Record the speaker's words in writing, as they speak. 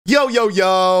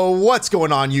Yo, what's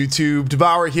going on YouTube?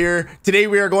 Devour here. Today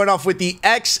we are going off with the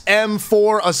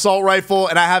XM4 assault rifle,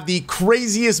 and I have the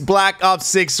craziest Black Ops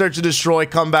 6 search and destroy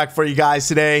comeback for you guys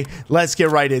today. Let's get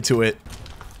right into it.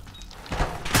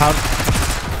 How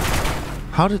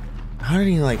did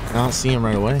he like not see him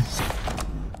right away?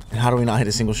 And how do we not hit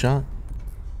a single shot?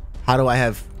 How do I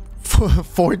have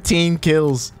 14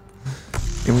 kills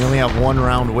and we only have one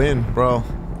round win, bro?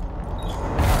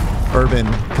 Urban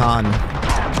Khan,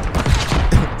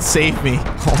 save me.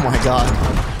 Oh my god.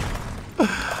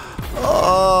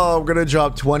 Oh, I'm gonna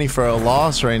drop 20 for a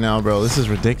loss right now, bro. This is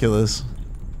ridiculous.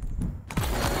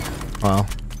 Wow.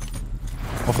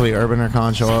 Hopefully Urban or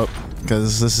Khan show up,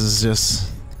 because this is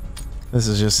just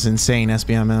insane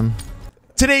SBMM.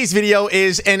 Today's video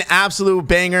is an absolute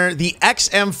banger. The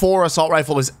XM4 assault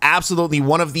rifle is absolutely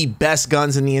one of the best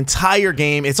guns in the entire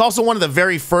game. It's also one of the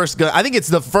very first gun. I think it's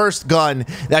the first gun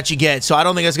that you get, so I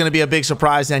don't think it's going to be a big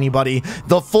surprise to anybody.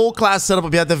 The full class setup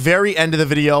will be at the very end of the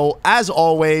video, as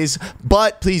always,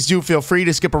 but please do feel free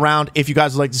to skip around if you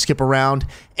guys would like to skip around.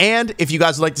 And if you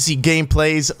guys would like to see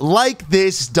gameplays like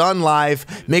this done live,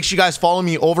 make sure you guys follow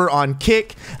me over on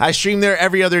Kick. I stream there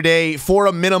every other day for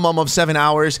a minimum of 7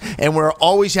 hours, and we're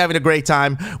always having a great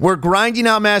time. We're grinding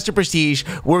out Master Prestige,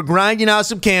 we're grinding out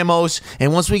some camos,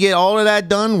 and once we get all of that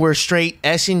done, we're straight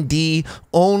S&D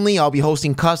only. I'll be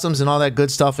hosting customs and all that good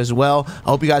stuff as well.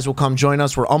 I hope you guys will come join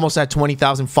us. We're almost at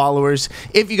 20,000 followers.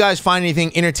 If you guys find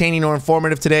anything entertaining or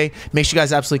informative today, make sure you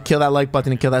guys absolutely kill that like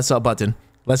button and kill that sub button.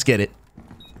 Let's get it.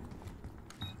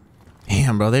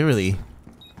 Damn, bro, they really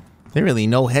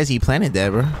no hezzy planted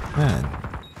that, bro. God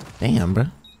damn, bro.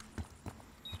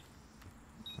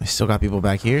 I still got people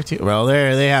back here too. Bro,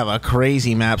 they have a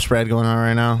crazy map spread going on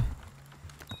right now.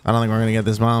 I don't think we're gonna get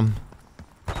this bomb.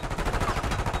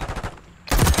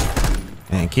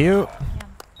 Thank you.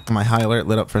 My high alert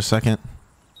lit up for a second.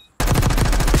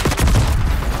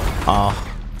 Oh,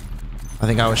 I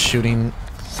think I was shooting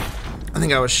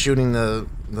the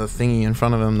thingy in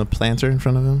front of him, the planter in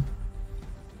front of him.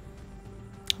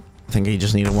 I think he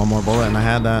just needed one more bullet, and I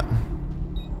had that.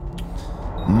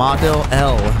 Model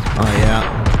L. Oh,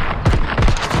 yeah.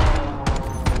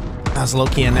 That's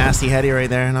low-key a nasty heady right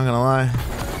there, not gonna lie.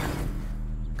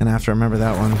 Gonna have to remember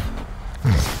that one.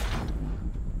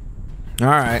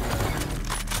 Alright.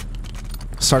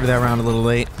 Started that round a little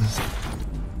late.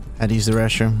 Had to use the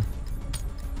restroom.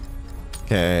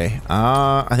 Okay.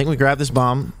 I think we grabbed this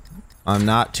bomb. I'm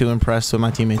not too impressed with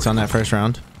my teammates on that first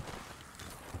round.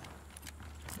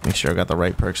 Make sure I got the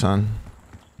right perks on.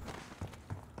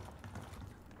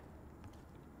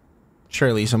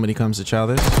 Surely somebody comes to chow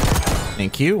this.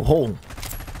 Thank you. Oh,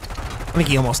 I think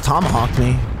he almost tomahawked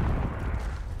me.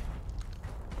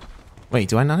 Wait,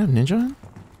 do I not have ninja on?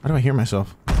 How do I hear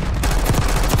myself?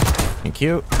 Thank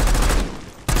you.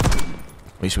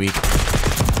 Waste weak.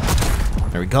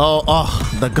 There we go.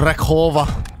 Oh, the Grekhova.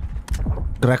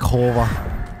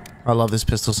 I love this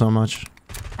pistol so much.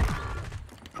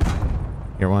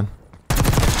 Here, one.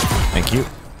 Thank you.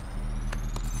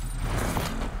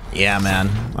 Yeah, man.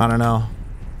 I don't know.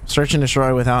 Search and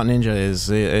destroy without ninja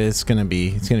it's gonna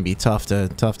be tough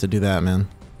to do that, man.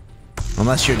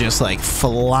 Unless you're just like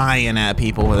flying at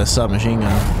people with a submachine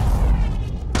gun.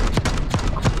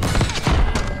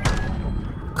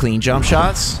 Clean jump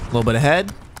shots. A little bit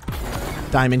ahead.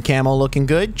 Diamond camo looking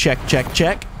good. Check.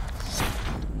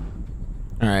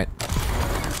 All right.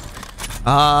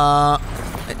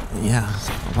 Yeah.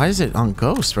 Why is it on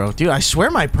ghost, bro? Dude, I swear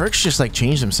my perks just like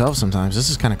change themselves sometimes. This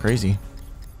is kind of crazy.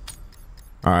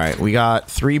 All right, we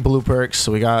got 3 blue perks.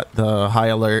 So we got the high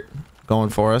alert going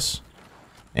for us.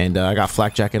 And I got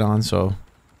flak jacket on, so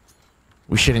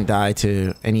we shouldn't die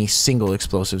to any single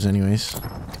explosives anyways.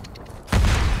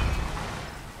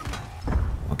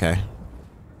 Okay.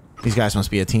 These guys must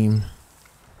be a team.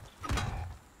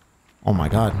 Oh my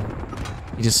god.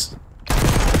 He just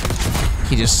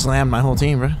slammed my whole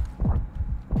team, bro.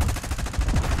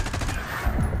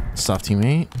 Soft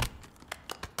teammate.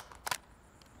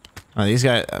 Oh, these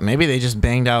guys, maybe they just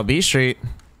banged out B Street.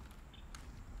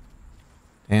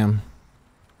 Damn.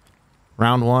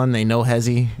 Round 1, they no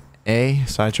hezzy A,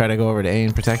 so I try to go over to A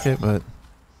and protect it, but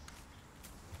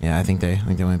yeah, I think they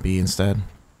went B instead.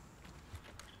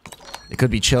 They could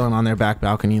be chilling on their back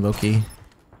balcony, low key.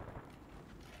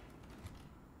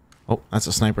 Oh, that's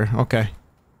a sniper. Okay.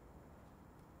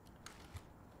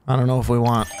 I don't know if we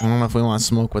want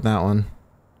smoke with that one.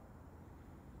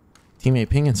 Teammate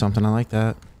pinging something. I like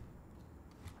that.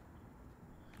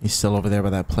 He's still over there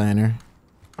by that planter.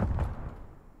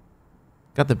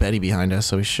 Got the Betty behind us,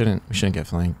 so we shouldn't get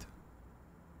flanked.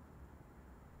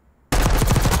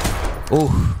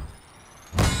 Ooh.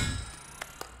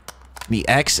 The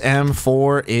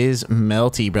XM4 is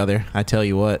melty, brother. I tell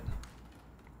you what.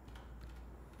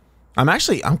 I'm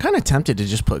kind of tempted to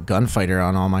just put Gunfighter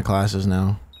on all my classes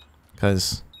now.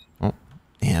 Because, oh,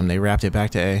 damn, they wrapped it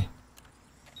back to A.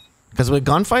 Because with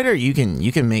Gunfighter, you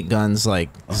can make guns like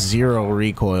 0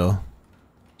 recoil.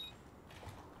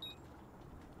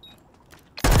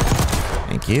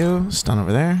 Thank you. Stun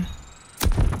over there.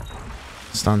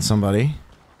 Stun somebody.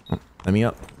 Oh, let me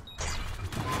up.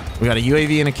 We got a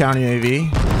UAV and a counter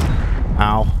UAV.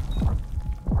 Ow.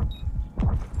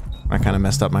 I kind of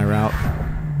messed up my route.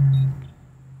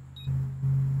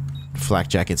 Flak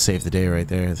jacket saved the day right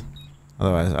there.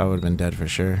 Otherwise, I would have been dead for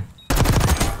sure.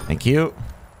 Thank you.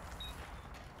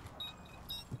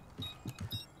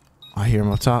 I hear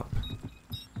him up top.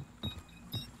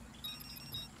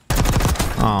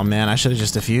 Oh man, I should have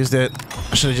just defused it.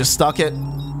 I should have just stuck it.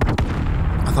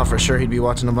 I thought for sure he'd be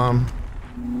watching the bomb.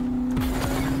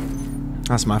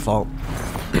 That's my fault.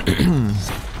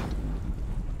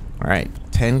 Alright,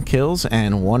 10 kills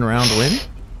and 1 round win.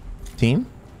 Team.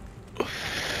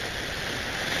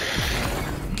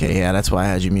 Okay, yeah, that's why I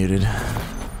had you muted.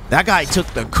 That guy took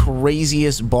the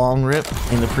craziest bong rip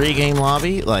in the pregame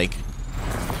lobby. Like,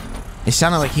 it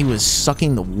sounded like he was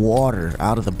sucking the water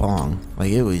out of the bong.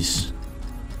 Like, it was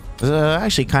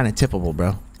actually kind of tippable,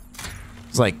 bro.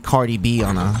 It's like Cardi B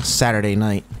on a Saturday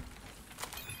night.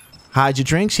 Hide your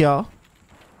drinks, y'all.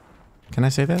 Can I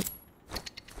say that?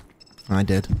 I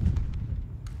did.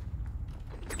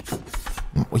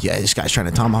 Oh, yeah, this guy's trying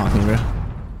to tomahawk me, bro.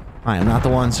 I am not the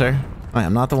one, sir. I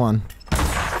am not the one.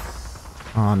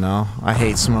 Oh, no. I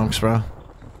hate smokes, bro.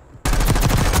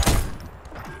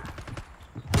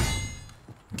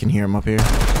 Can hear him up here.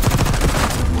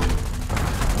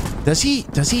 Does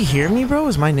he hear me, bro?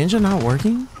 Is my ninja not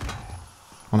working?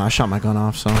 Oh, no, I shot my gun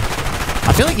off, so...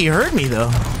 I feel like he heard me,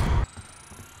 though.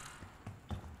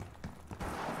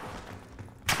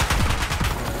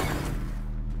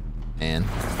 Man.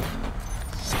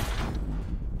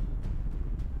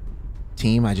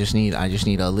 Team, I just need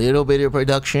a little bit of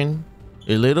production.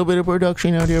 A little bit of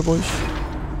production out here, boys.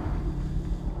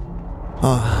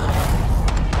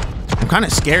 I'm kind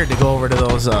of scared to go over to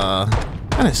those,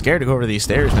 kind of scared to go over these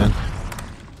stairs, man.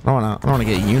 I don't wanna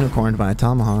get unicorned by a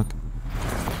tomahawk.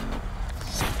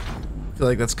 I feel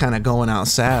like that's kind of going out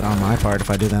sad on my part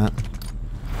if I do that.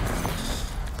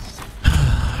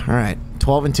 All right,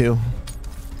 12 and 2.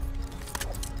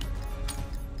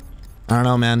 I don't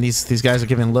know, man. These guys are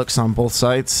giving looks on both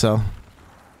sides, so I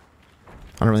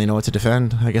don't really know what to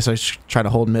defend. I guess I should try to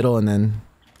hold middle and then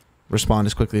respond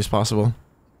as quickly as possible.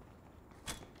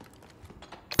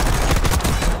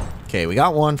 Okay, we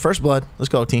got one. First blood. Let's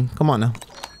go, team. Come on now.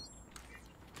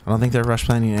 I don't think they're rush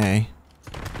planning A.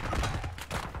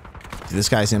 Dude, this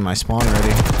guy's in my spawn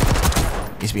already.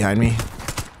 He's behind me.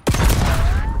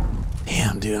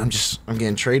 Damn, dude. I'm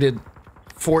getting traded.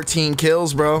 14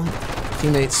 kills, bro.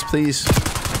 Teammates, please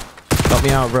help me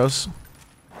out, bros.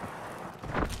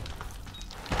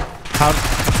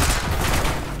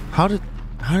 How did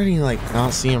he like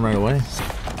not see him right away?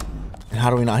 And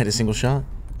how do we not hit a single shot?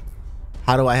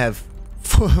 How do I have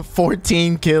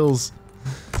 14 kills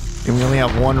and we only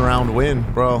have 1 round win,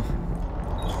 bro?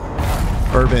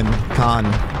 Urban Khan,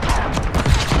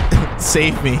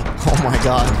 save me! Oh my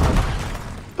god.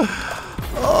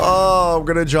 Oh, I'm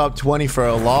gonna drop 20 for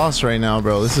a loss right now,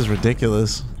 bro. This is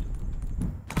ridiculous.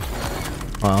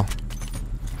 Wow.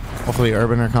 Hopefully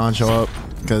Urban or Khan show up,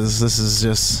 because this is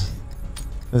just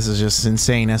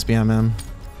insane SBMM.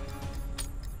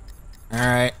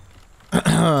 Alright.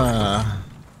 Alright,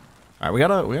 we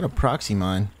got a proxy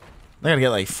mine. I gotta get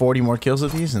like 40 more kills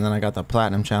with these, and then I got the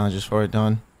platinum challenges for it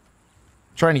done. I'm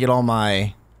trying to get all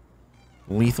my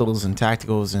lethals and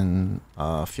tacticals and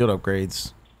field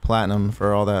upgrades platinum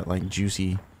for all that like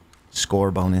juicy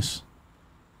score bonus.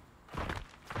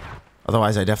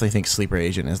 Otherwise, I definitely think Sleeper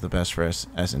Agent is the best for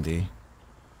S&D.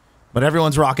 But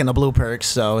everyone's rocking the blue perks,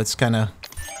 so it's kind of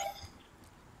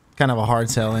a hard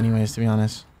sell anyways, to be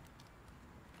honest.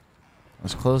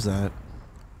 Let's close that.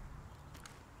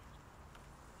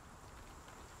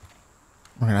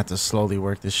 We're gonna have to slowly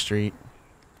work this street.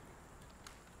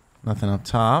 Nothing up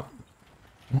top.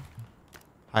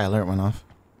 High alert went off.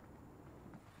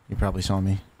 You probably saw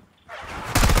me.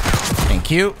 Thank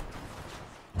you.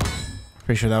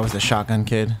 Pretty sure that was the shotgun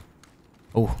kid.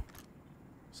 Oh,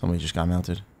 somebody just got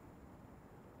melted.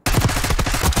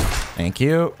 Thank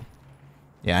you.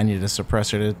 Yeah, I needed a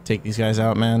suppressor to take these guys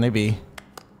out, man. They be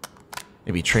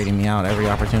trading me out every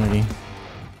opportunity.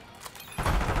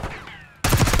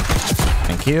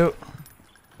 Thank you.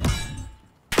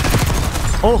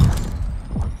 Oh,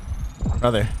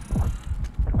 brother.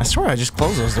 I swear I just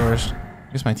closed those doors.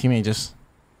 I guess my teammate just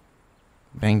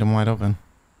banged them wide open.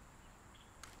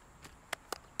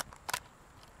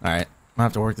 Alright. I'll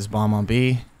have to work this bomb on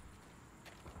B.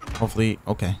 Hopefully.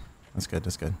 Okay. That's good.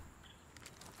 That's good.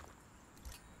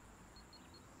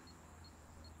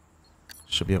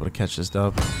 Should be able to catch this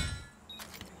dub.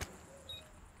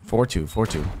 4-2.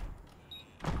 4-2.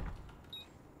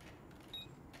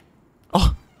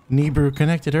 Oh! Nebrew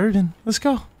connected Erden. Let's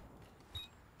go.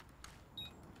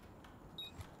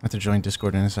 I have to join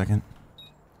Discord in a second.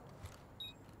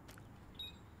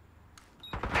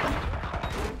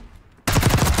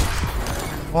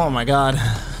 Oh my god.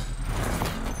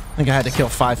 I think I had to kill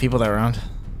 5 people that round.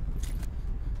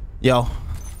 Yo.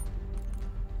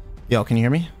 Yo, can you hear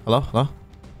me? Hello? Hello?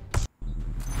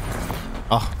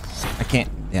 Oh, I can't.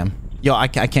 Damn. Yo, I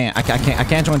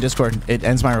can't join Discord. It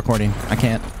ends my recording. I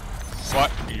can't.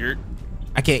 What? You're...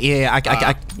 I can't. Yeah, I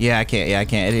can't. Yeah, I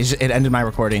can't. It ended my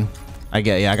recording. I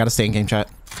gotta stay in game chat.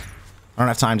 I don't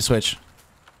have time to switch.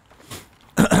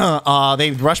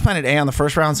 They rush planted A on the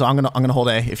first round, so I'm gonna hold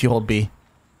A if you hold B.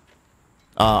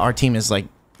 Our team is like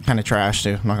kind of trash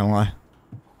too. I'm not gonna lie.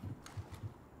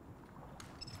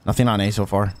 Nothing on A so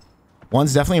far.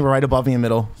 One's definitely right above me in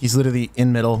middle. He's literally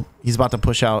in middle. He's about to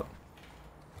push out.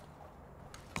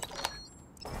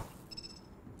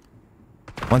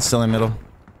 One's still in middle.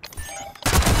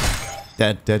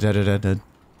 Dead. Dead.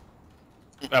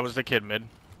 That was the kid mid.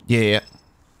 Yeah.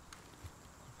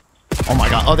 Oh my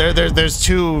god. Oh, there's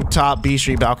 2 top B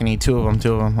Street balcony. 2 of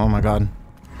them. Oh my god.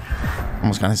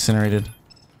 Almost got incinerated.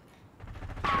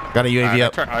 Got a UAV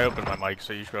up. I opened my mic,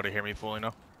 so you should be able to hear me fully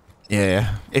now.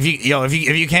 Yeah. If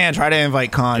you can, try to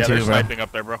invite Khan too, bro. They're sniping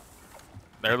up there, bro.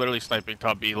 They're literally sniping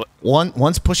top B.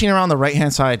 One's pushing around the right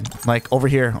hand side, like over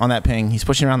here on that ping. He's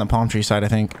pushing around the palm tree side, I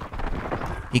think.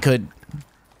 He could.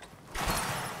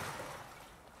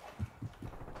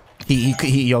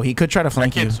 He could try to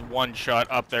flank you. Kid's one shot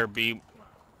up there B.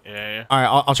 Yeah. All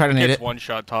right, I'll try to nade it. One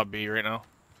shot top B right now.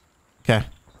 Okay.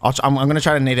 I'm gonna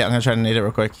try to nade it. I'm gonna try to nade it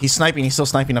real quick. He's sniping. He's still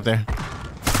sniping up there.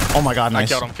 Oh my god,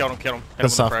 nice. I killed him.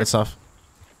 Good stuff.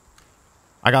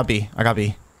 I got B.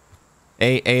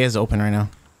 A is open right now.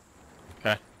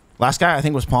 Okay. Last guy I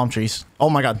think was palm trees. Oh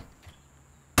my god.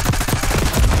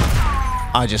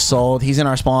 I just sold. He's in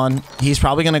our spawn. He's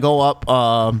probably gonna go up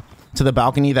to the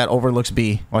balcony that overlooks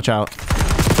B. Watch out.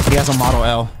 He has a Model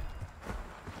L.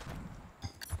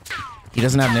 He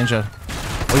doesn't have ninja.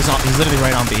 Oh, he's literally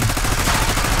right on B.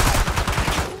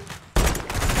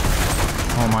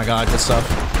 Oh my god, good stuff.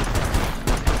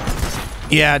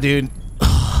 Yeah, dude.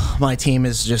 My team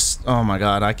is just, oh my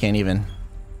god, I can't even.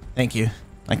 Thank you.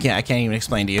 I can't even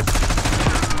explain to you.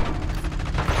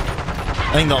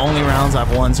 I think the only rounds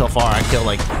I've won so far, I killed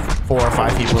like 4 or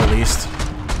 5 people at least.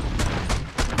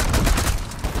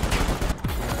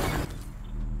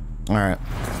 Alright.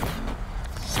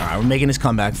 Alright, we're making this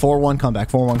comeback. 4-1 comeback.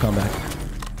 4-1 comeback.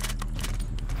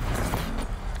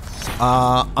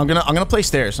 I'm gonna play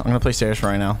stairs. I'm gonna play stairs for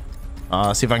right now.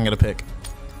 See if I can get a pick.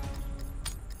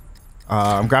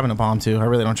 I'm grabbing a bomb too. I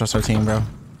really don't trust our team, bro.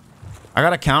 I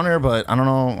got a counter, but I don't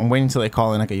know. I'm waiting until they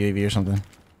call in like a UAV or something.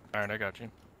 Alright, I got you.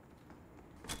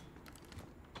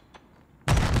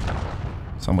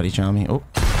 Somebody chow me. Oh.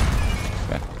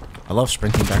 Okay. I love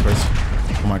sprinting backwards.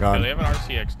 Oh my god. Yeah, they have an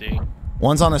RCXD.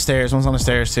 One's on the stairs. One's on the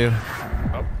stairs too.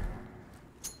 Oh.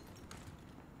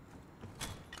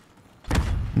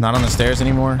 Not on the stairs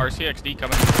anymore. RCXD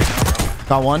coming right now, bro.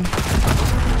 Got one.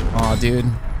 Oh, dude.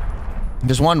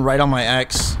 There's one right on my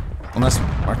X. Unless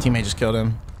our teammate just killed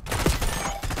him.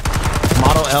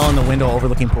 Model L in the window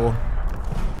overlooking pool.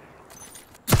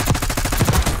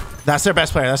 That's their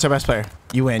best player. That's their best player.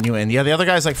 You win. You win. Yeah, the other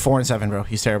guy's like 4 and 7, bro.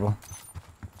 He's terrible.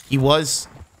 He was.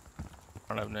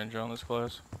 I don't have ninja on this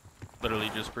class.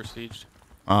 Literally just prestiged.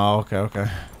 Oh, okay, okay.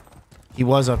 He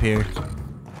was up here.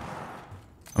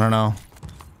 I don't know.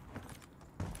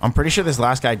 I'm pretty sure this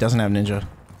last guy doesn't have ninja.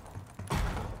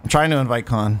 I'm trying to invite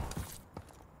Khan.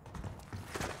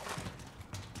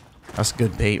 That's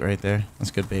good bait right there.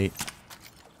 That's good bait.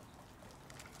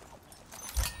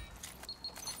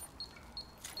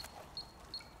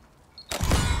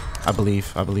 I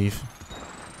believe.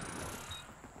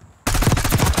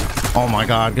 Oh my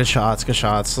god, good shots, good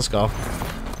shots. Let's go.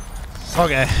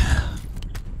 Okay.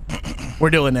 We're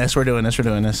doing this. Gone.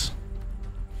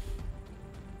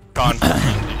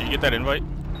 Did you get that invite?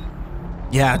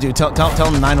 Yeah, dude, tell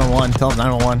him 911. Tell him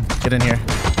 911. Get in here.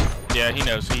 Yeah, he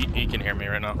knows. He can hear me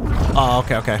right now. Oh,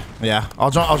 okay. Yeah.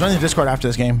 I'll join the Discord after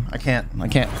this game. I can't.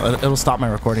 It'll stop my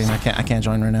recording. I can't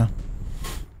join right now.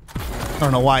 I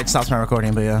don't know why it stops my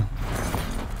recording, but yeah.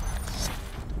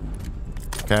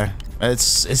 Okay.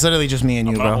 It's literally just me and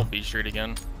you, I'm gonna bro. hold B Street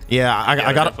again. Yeah, I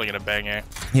got. Definitely gonna bang A.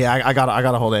 Yeah, I got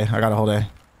a hold A. I got a hold A.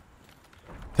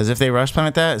 Because if they rush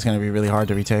plant that, it's gonna be really hard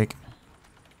to retake.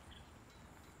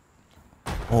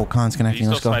 Oh, Khan's connecting. Are you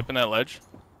Let's still go. sniping that ledge?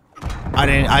 I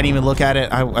didn't even look at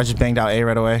it. I just banged out A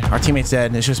right away. Our teammate's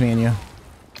dead. It's just me and you.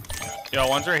 Yo,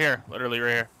 one's right here. Literally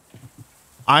right here.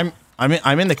 I'm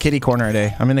in the kitty corner at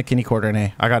A. I'm in the kitty corner at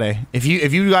A. I got A. If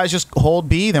you guys just hold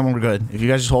B, then we're good. If you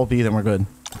guys just hold B, then we're good.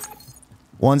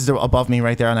 One's above me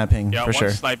right there on that ping, Yeah, for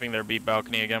sure. sniping their B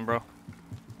balcony again, bro.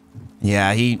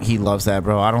 Yeah, he loves that,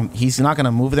 bro. He's not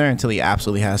gonna move there until he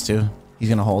absolutely has to. He's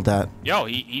gonna hold that. Yo,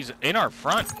 he's in our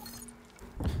front.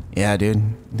 Yeah, dude.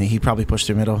 He probably pushed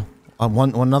through middle.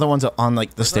 Another one's on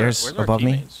like the stairs above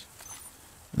me.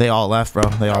 They all left, bro.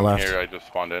 They all left. Here, I just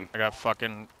spawned in. I got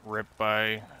fucking ripped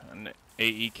by an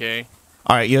AEK.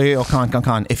 All right, yo,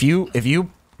 Con. If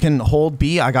you can hold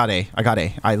B, I got A.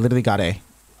 I literally got A.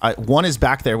 One is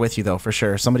back there with you though, for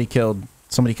sure. Somebody killed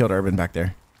Urban back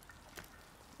there.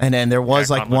 And then there was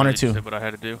like one or two. Did what I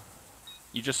had to do.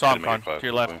 You just saw him, Con. To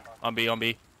your left. On B.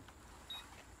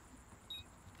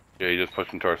 Yeah, you just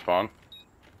pushed into our spawn.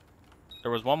 There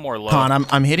was one more low. Con,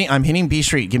 I'm hitting B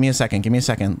Street. Give me a second.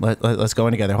 Let's go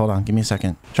in together. Hold on. Give me a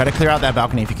second. Try to clear out that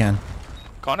balcony if you can.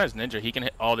 Con has ninja. He can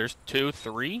hit. Oh, there's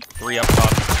three up top.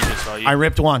 He just saw you. I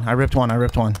ripped one.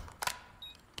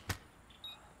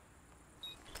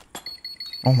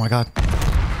 Oh my god.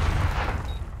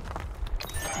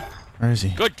 Where is he?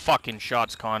 Good fucking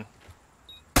shots, Con.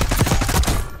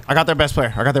 I got their best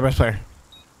player.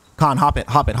 Con, hop it.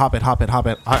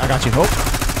 I got you.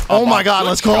 Oh my god,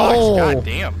 let's go. God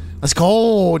damn. Let's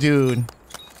go, dude.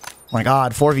 My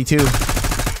god, 4v2.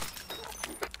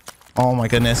 Oh my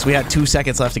goodness. We had 2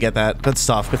 seconds left to get that. Good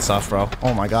stuff, bro.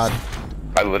 Oh my god.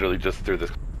 I literally just threw this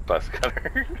glass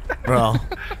cutter. Bro,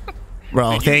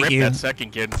 Dude, thank you. That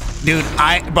second kid. Dude,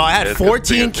 I had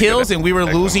 14 kills and we were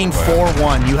losing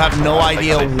 4-1. You have no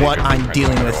idea what I'm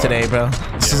dealing with today, bro.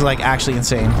 This is like actually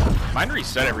insane. Mine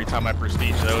reset every time I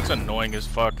prestige, though. It's annoying as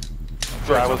fuck.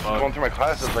 So I was going through my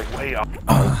classes like, wait,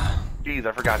 geez,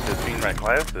 I forgot to change my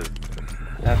classes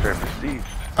after I prestige.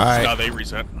 All right. No, they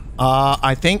reset.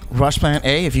 I think rush plant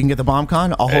A. If you can get the bomb,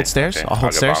 Con, I'll hold stairs. Okay. I'll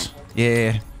hold stairs.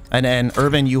 Yeah. And then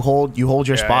Urban, you hold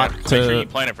your spot to. Make sure you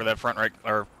plan it for that front right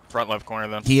or front left corner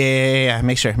then. Yeah.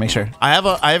 Make sure. I have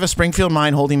a Springfield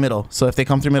mine holding middle, so if they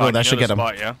come through middle, that should get them.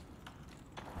 Spot, yeah.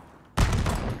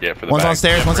 Yeah, for the One's back. on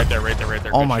stairs. Yeah, one's right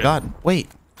there. Oh Good my shit. god! Wait,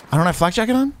 I don't have flak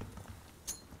jacket on.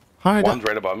 How did I One's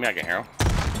right above me. I can hear him.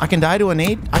 I can die to a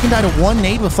nade. I can die to one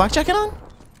nade with flak jacket on.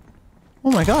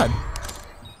 Oh my god!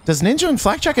 Does ninja and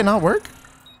flak jacket not work?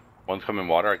 One's coming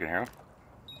water. I can hear him.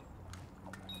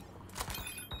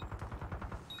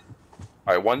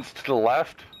 All right, one's to the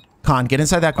left. Con, get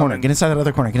inside that corner. Get inside that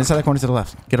other corner. Get inside that corner to the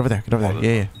left. Get over there.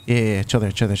 Yeah. Chill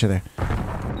there.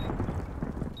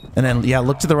 And then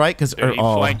look to the right because Dude, he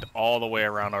flanked all the way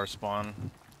around our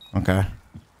spawn. Okay.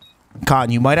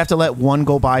 Con, you might have to let one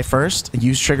go by first and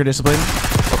use trigger discipline.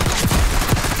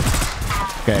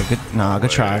 Okay, good. Nah,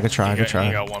 good try. You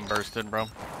got one bursted, bro.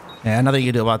 Yeah, nothing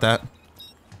you can do about that.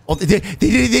 Oh, they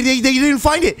didn't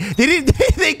find it.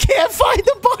 They can't find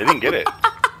the bomb. They didn't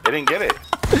get it.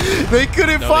 They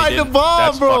couldn't find the bomb,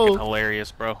 That's bro. Fucking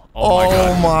hilarious, bro.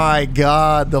 Oh my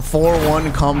god. The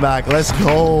 4-1 comeback. Let's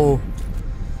go.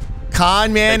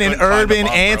 Conman and Urban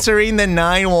answering the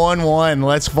 911.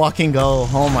 Let's fucking go.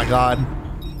 Oh my god.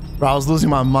 Bro, I was losing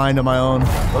my mind on my own.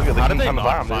 Look at How did they the not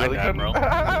bomb. find that, bro?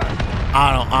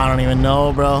 I don't even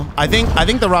know, bro. I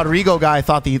think the Rodrigo guy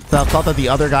thought that the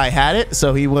other guy had it,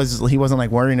 so he wasn't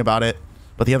like worrying about it,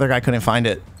 but the other guy couldn't find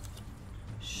it.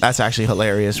 That's actually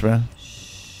hilarious, bro.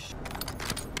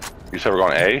 You said we're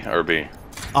going A or B?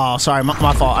 Oh, sorry, my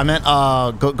fault. I meant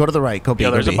go to the right. Go B. Yeah,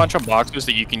 go there's B. a bunch of boxes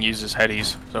that you can use as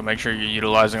headies, so make sure you're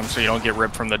utilizing them so you don't get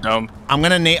ripped from the dome. I'm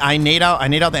gonna nade. I nade out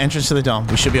the entrance to the dome.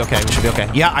 We should be okay.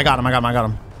 Yeah, I got him. I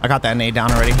got that nade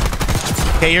down already.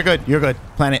 Okay, you're good.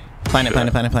 Plan it.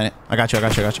 I got you.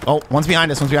 Oh, one's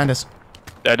behind us.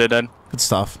 Dead. Good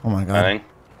stuff. Oh my god.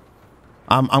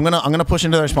 I'm gonna push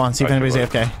into their spawn. See if anybody's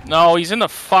AFK. No, he's in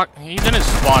his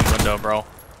spawn window, bro.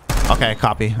 Okay,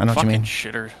 copy. I know what you mean.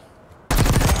 Shitter.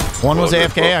 One was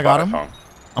AFK. I got him.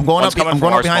 I'm going up behind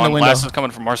the window. Last is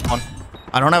coming from our spawn.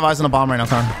 I don't have eyes on the bomb right now,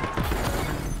 Con.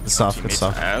 Good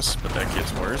stuff. Ass, but that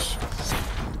gets worse.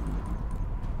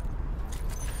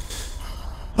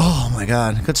 Oh my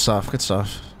god. Good stuff.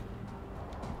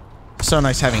 So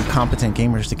nice having competent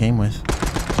gamers to game with.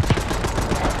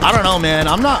 I don't know, man.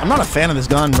 I'm not a fan of this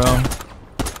gun, bro.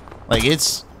 Like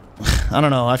it's, I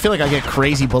don't know. I feel like I get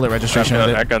crazy bullet registration with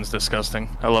it. That gun's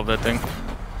disgusting. I love that thing.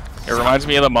 It reminds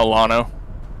me of the Milano.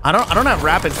 I don't have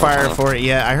rapid fire for it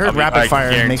yet. I heard rapid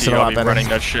fire makes it a lot better. Running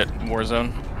that shit in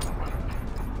Warzone.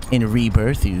 In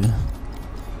Rebirth, you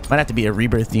might have to be a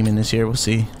Rebirth demon this year. We'll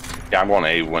see. Yeah, I'm going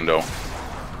A window.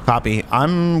 Copy.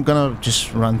 I'm gonna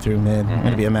just run through mid. I'm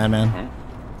gonna be a madman.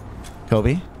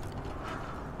 Kobe.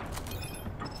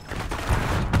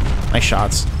 Nice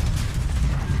shots.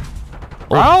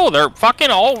 Oh, they're fucking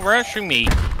all rushing me.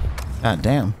 God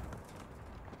damn.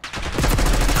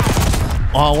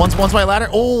 Oh, one's my ladder.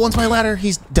 Oh, one's my ladder.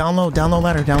 He's down low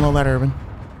ladder, Urban.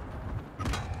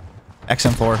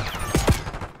 XM4.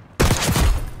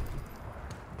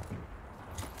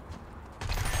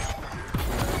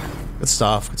 Good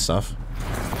stuff, good stuff.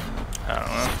 I don't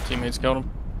know. Teammates killed him.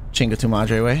 Chinga tu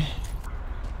madre way.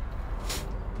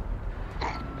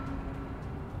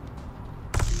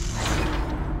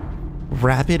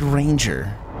 Rapid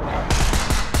Ranger.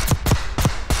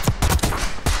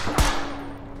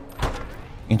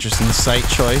 Interesting sight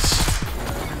choice.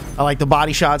 I like the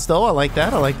body shots though. I like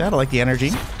that. I like that. I like the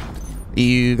energy.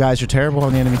 You guys are terrible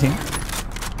on the enemy team.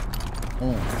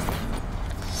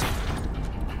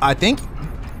 I think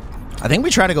we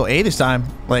try to go A this time.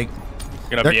 Like,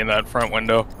 Gonna be in that front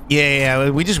window. Yeah.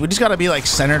 We just gotta be like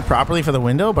centered properly for the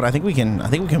window. But I think we can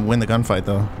win the gunfight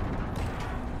though.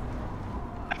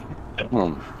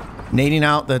 Nading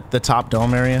out the top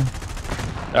dome area.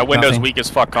 That window's weak as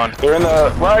fuck on. They're in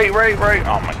the right.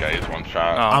 Oh my god, he's one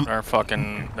shot. Oh,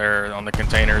 they're on the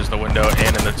containers, the window,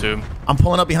 and in the tube. I'm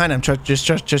pulling up behind him. Just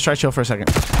try chill for a second.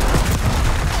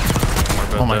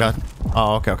 Oh my god.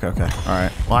 Oh, okay. All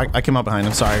right. Well, I came up behind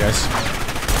him. Sorry, guys.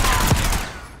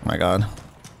 Oh my god.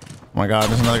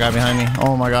 There's another guy behind me.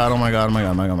 Oh my god.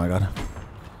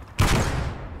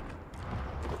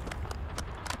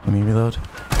 Let me reload.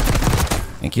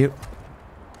 Thank you.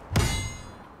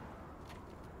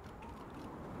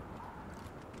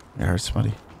 I heard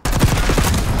somebody.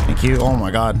 Thank you. Oh my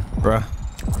god, bruh.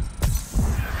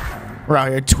 We're out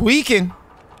here tweaking.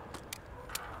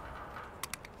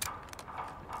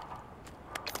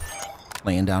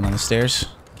 Laying down on the stairs.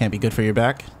 Can't be good for your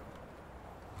back.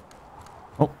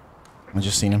 Oh, I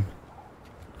just seen him.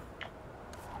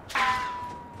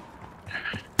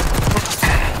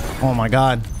 Oh my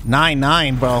god.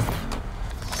 9-9, bro.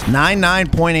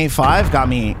 99.85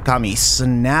 got me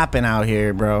snapping out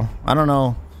here, bro. I don't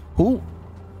know. Who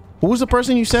was the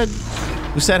person you said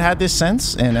had this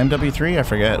sense in MW3? I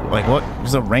forget. Like, what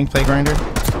was a rank play grinder?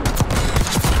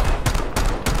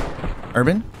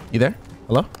 Urban, you there?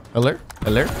 Hello? Alert?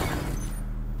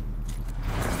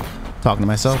 Talking to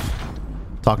myself.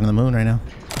 Talking to the moon right now.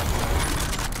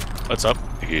 What's up?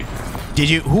 Did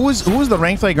you? Who was the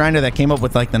rank play grinder that came up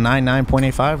with like the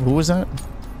 99.85? Who was that?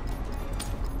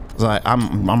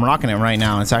 I'm rocking it right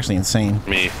now. It's actually insane.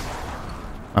 Me.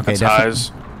 Okay,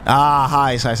 highs.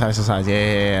 Highs.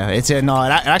 Yeah. It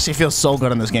actually feels so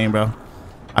good in this game, bro.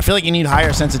 I feel like you need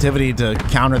higher sensitivity to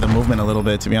counter the movement a little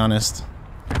bit, to be honest.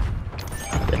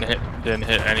 Didn't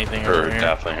hit anything over here.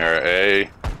 Definitely her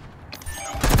A.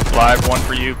 Live, one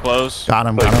for you, close. Got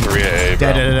him. 3 A,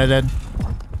 bro. Dead.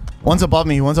 One's above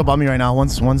me right now.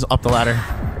 One's up the ladder.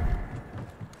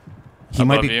 He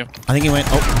might be. You. I think he went.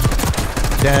 Oh,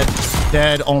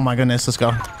 dead. Oh my goodness. Let's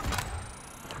go.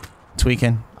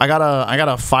 Tweaking. I got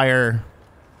a fire.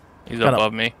 He's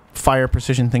above me. Fire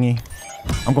precision thingy.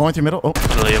 I'm going through middle. Oh,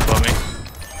 literally above me.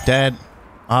 Dead.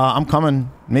 I'm coming.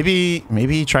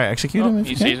 Maybe try execute him. If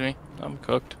he sees me. I'm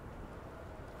cooked.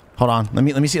 Hold on. Let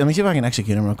me see if I can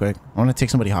execute him real quick. I want to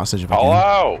take somebody hostage if I can.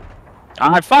 Hello.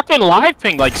 I fucking live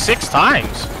pinged like 6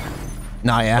 times.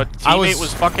 Nah, yeah. But teammate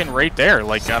was fucking right there.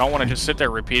 Like, I don't want to just sit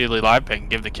there repeatedly live ping and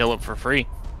give the kill up for free.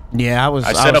 Yeah,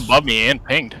 I said above me and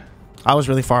pinged. I was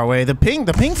really far away. The ping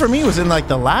for me was in like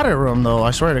the ladder room though.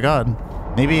 I swear to God.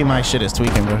 Maybe my shit is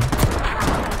tweaking, bro.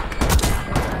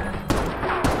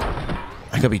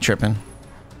 I could be tripping.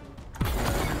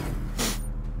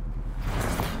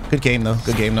 Good game though.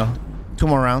 2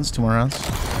 more rounds.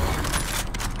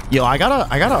 Yo, I got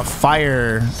a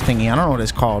fire thingy. I don't know what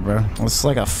it's called, bro. It's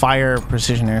like a fire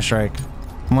precision airstrike.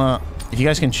 If you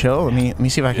guys can chill, let me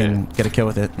see if I can get a kill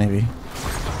with it. Maybe.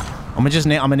 I'm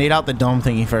gonna nade out the dome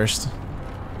thingy first.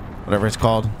 Whatever it's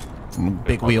called.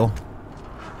 Big wheel.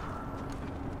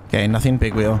 Okay, nothing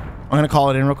big wheel. I'm gonna call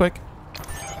it in real quick.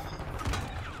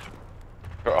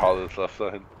 All this left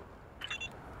side.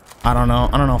 I don't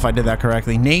know if I did that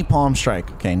correctly. Napalm strike.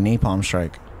 Okay, napalm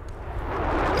strike.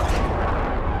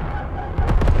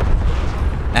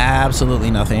 Absolutely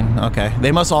nothing. Okay.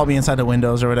 They must all be inside the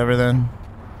windows or whatever then.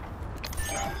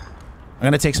 I'm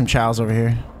gonna take some chows over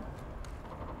here.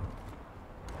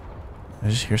 Did I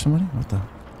just hear somebody? What the?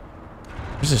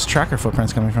 Where's this tracker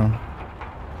footprints coming from?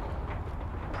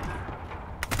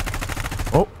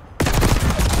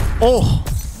 Oh.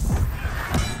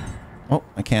 Oh,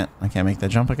 I can't make that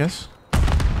jump, I guess.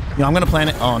 Yeah, I'm gonna plan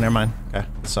it. Oh, never mind. Okay,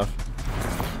 good stuff.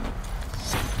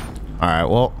 All right,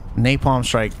 well, Napalm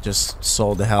Strike just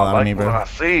sold the hell out of me, bro. I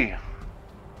see. I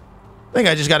think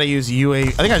I just gotta use UAV.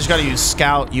 I think I just gotta use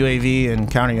Scout, UAV,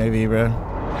 and counter UAV, bro.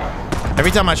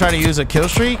 Every time I try to use a kill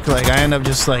streak, like I end up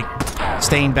just like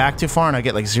staying back too far, and I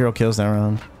get like 0 kills that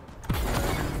round.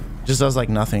 Just does like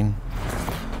nothing.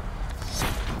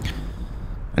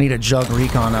 I need a jug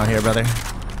recon out here, brother.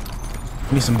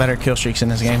 Need some better kill streaks in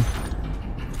this game.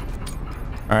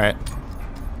 All right.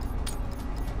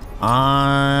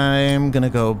 I'm gonna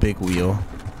go big wheel.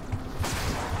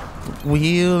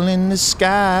 Wheel in the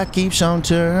sky keeps on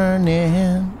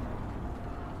turning.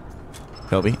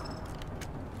 Kobe.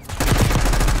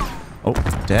 Oh,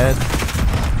 dead.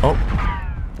 Oh.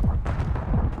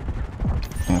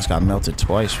 Almost got melted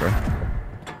twice, bro.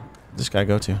 Where'd this guy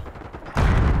go to?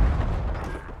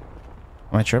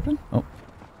 Am I tripping? Oh.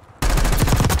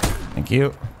 Thank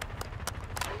you.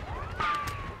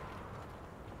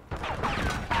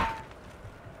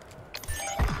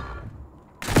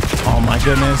 Oh my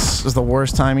goodness. This is the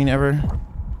worst timing ever.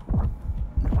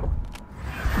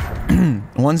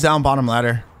 One's down bottom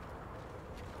ladder.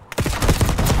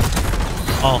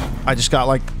 Oh, I just got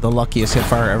like the luckiest hit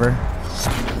fire ever.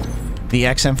 The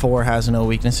XM4 has no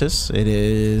weaknesses. It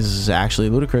is actually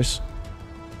ludicrous.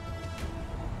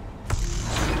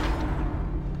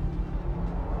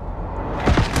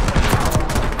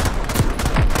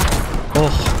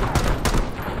 Oh.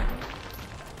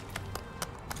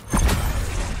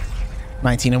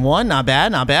 19-1, not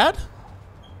bad, not bad.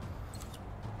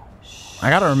 I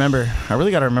gotta remember. I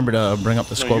really gotta remember to bring up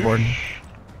the scoreboard.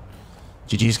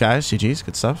 GG's, guys. GG's.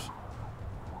 Good stuff.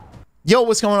 Yo,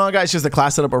 what's going on, guys? Just the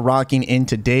class setup we're rocking in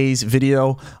today's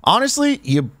video. Honestly,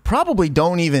 you probably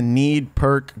don't even need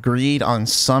perk greed on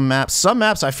some maps. Some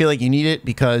maps, I feel like you need it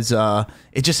because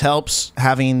it just helps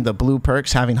having the blue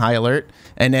perks, having high alert.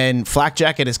 And then flak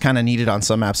jacket is kind of needed on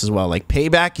some maps as well. Like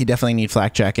payback, you definitely need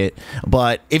flak jacket.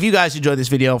 But if you guys enjoyed this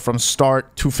video from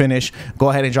start to finish, go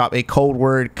ahead and drop a code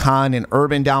word con and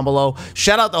urban down below.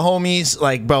 Shout out the homies.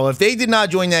 Like, bro, if they did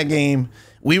not join that game,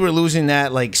 we were losing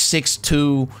that like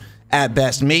 6-2 at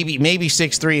best, maybe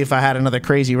 6-3 if I had another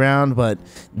crazy round, but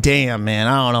damn, man,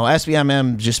 I don't know.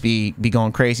 SBMM just be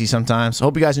going crazy sometimes.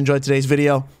 Hope you guys enjoyed today's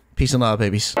video. Peace and love,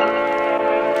 babies.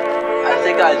 I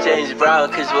think I changed, bro,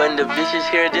 because when the bitches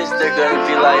hear this, they're gonna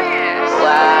be like,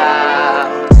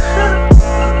 wow.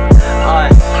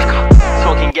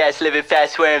 Smoking gas, living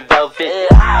fast, wearing velvet.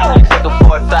 Looks like a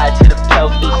 4-5 to the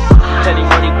pelvis. Plenty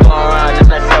money going around, I'm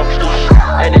not selfish.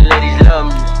 And the ladies love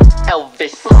me,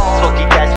 Elvis. Smoking gas.